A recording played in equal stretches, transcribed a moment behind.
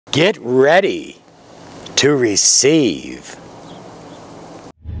Get ready to receive.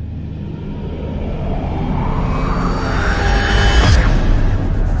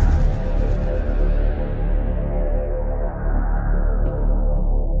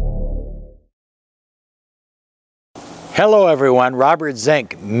 Hello everyone, Robert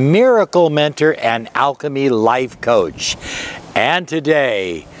Zink, Miracle Mentor and Alchemy Life Coach. And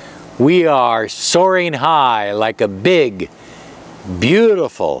today we are soaring high like a big,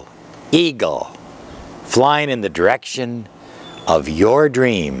 beautiful eagle flying in the direction of your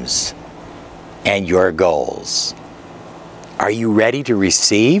dreams and your goals. Are you ready to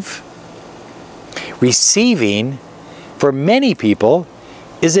receive? Receiving, for many people,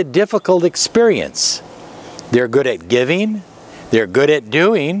 is a difficult experience. They're good at giving, they're good at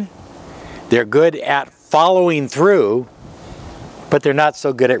doing, they're good at following through, but they're not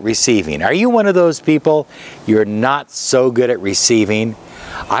so good at receiving. Are you one of those people? You're not so good at receiving.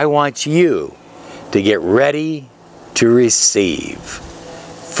 I want you to get ready to receive.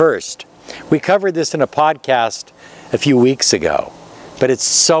 First, we covered this in a podcast a few weeks ago, but it's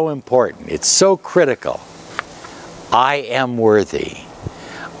so important. It's so critical. I am worthy.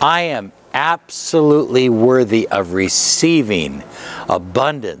 I am absolutely worthy of receiving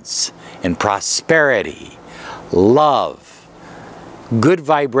abundance and prosperity, love, good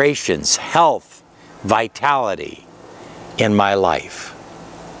vibrations, health, vitality in my life.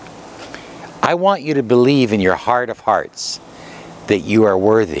 I want you to believe in your heart of hearts that you are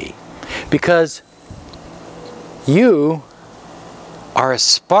worthy, because you are a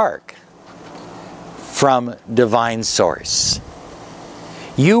spark from divine source.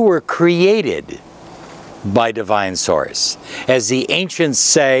 You were created by divine source. As the ancients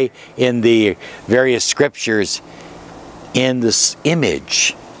say in the various scriptures, in this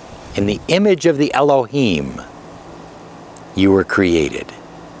image, in the image of the Elohim, you were created.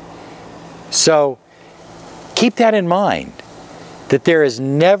 So keep that in mind, that there is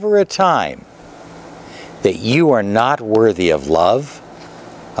never a time that you are not worthy of love,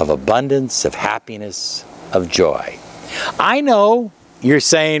 of abundance, of happiness, of joy. I know you're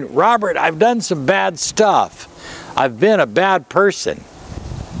saying, Robert, I've done some bad stuff. I've been a bad person.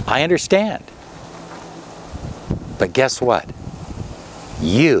 I understand. But guess what?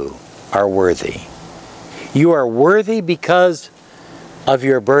 You are worthy. You are worthy because of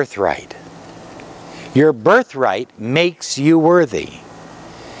your birthright. Your birthright makes you worthy.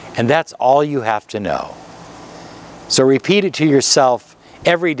 And that's all you have to know. So repeat it to yourself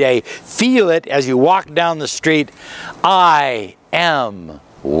every day. Feel it as you walk down the street. I am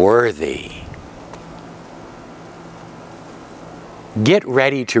worthy. Get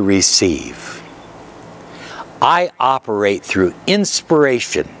ready to receive. I operate through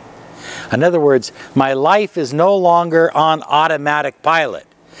inspiration. In other words, my life is no longer on automatic pilot.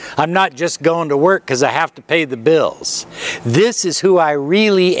 I'm not just going to work because I have to pay the bills. This is who I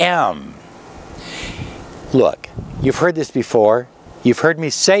really am. Look, you've heard this before. You've heard me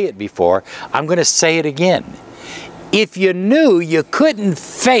say it before. I'm going to say it again. If you knew you couldn't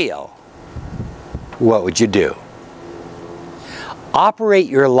fail, what would you do? Operate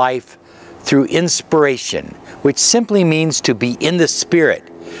your life through inspiration, which simply means to be in the spirit,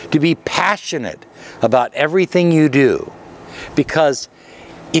 to be passionate about everything you do. Because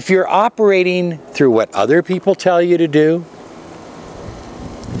if you're operating through what other people tell you to do,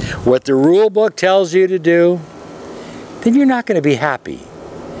 what the rule book tells you to do, then you're not going to be happy.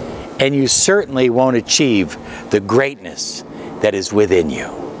 And you certainly won't achieve the greatness that is within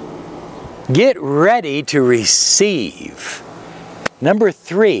you. Get ready to receive. Number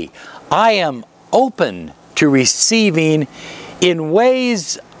 3, I am open to receiving in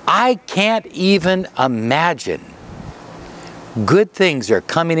ways I can't even imagine. Good things are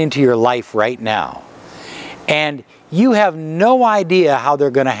coming into your life right now, and you have no idea how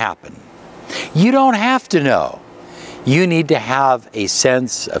they're going to happen. You don't have to know. You need to have a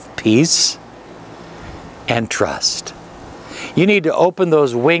sense of peace and trust. You need to open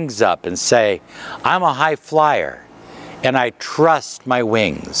those wings up and say, I'm a high flyer and I trust my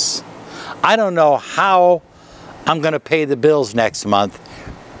wings. I don't know how I'm going to pay the bills next month,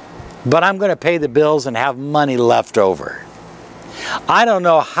 but I'm going to pay the bills and have money left over. I don't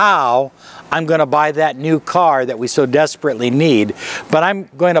know how I'm going to buy that new car that we so desperately need, but I'm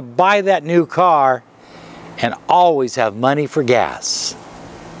going to buy that new car and always have money for gas.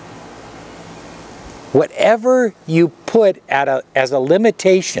 Whatever you put as a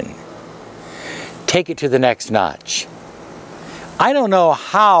limitation, take it to the next notch. I don't know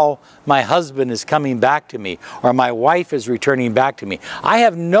how my husband is coming back to me or my wife is returning back to me. I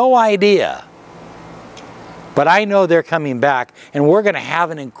have no idea. But I know they're coming back, and we're going to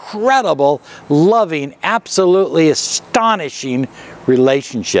have an incredible, loving, absolutely astonishing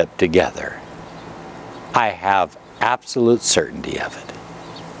relationship together. I have absolute certainty of it.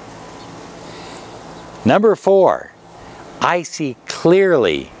 Number 4, I see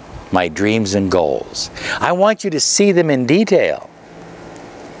clearly my dreams and goals. I want you to see them in detail.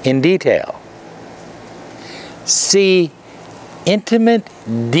 In detail. See intimate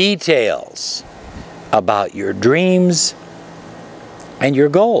details about your dreams and your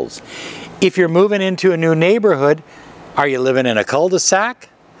goals. If you're moving into a new neighborhood, are you living in a cul-de-sac?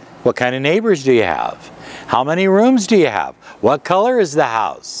 What kind of neighbors do you have? How many rooms do you have? What color is the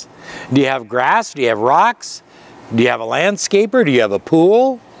house? Do you have grass? Do you have rocks? Do you have a landscaper? Do you have a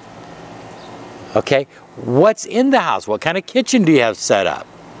pool? Okay, what's in the house? What kind of kitchen do you have set up?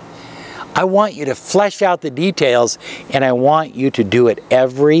 I want you to flesh out the details, and I want you to do it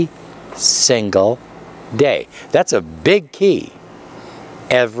every single day. That's a big key.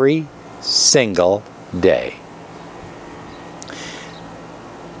 Every single day.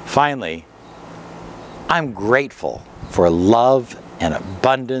 Finally, I'm grateful for love and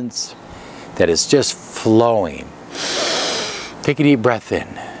abundance that is just flowing. Take a deep breath in.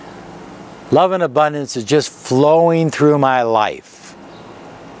 Love and abundance is just flowing through my life.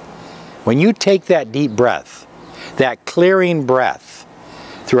 When you take that deep breath, that clearing breath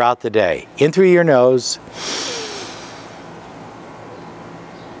throughout the day, in through your nose,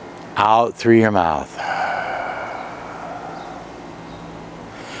 out through your mouth.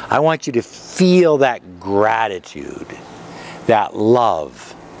 I want you to feel that gratitude, that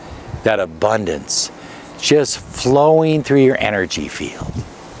love, that abundance just flowing through your energy field.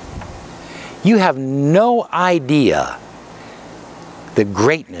 You have no idea the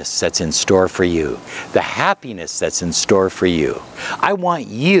greatness that's in store for you, the happiness that's in store for you. I want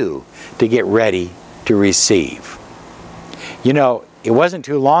you to get ready to receive. You know, it wasn't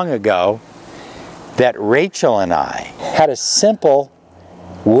too long ago that Rachel and I had a simple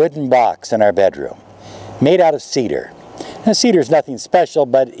wooden box in our bedroom made out of cedar. Now, cedar is nothing special,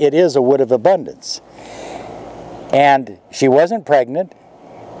 but it is a wood of abundance. And she wasn't pregnant,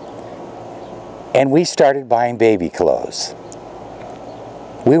 and we started buying baby clothes.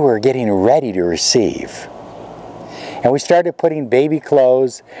 We were getting ready to receive. And we started putting baby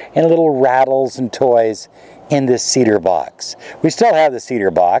clothes and little rattles and toys in this cedar box. We still have the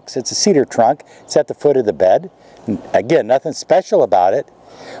cedar box. It's a cedar trunk. It's at the foot of the bed. And again, nothing special about it.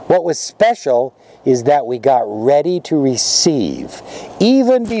 What was special is that we got ready to receive,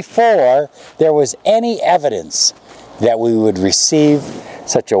 even before there was any evidence that we would receive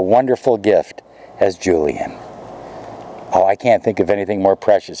such a wonderful gift as Julian. Oh, I can't think of anything more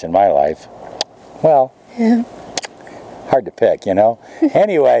precious in my life. Well, hard to pick, you know.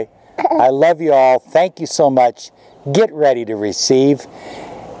 Anyway, I love you all. Thank you so much. Get ready to receive,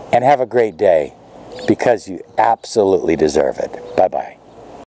 and have a great day, because you absolutely deserve it. Bye-bye.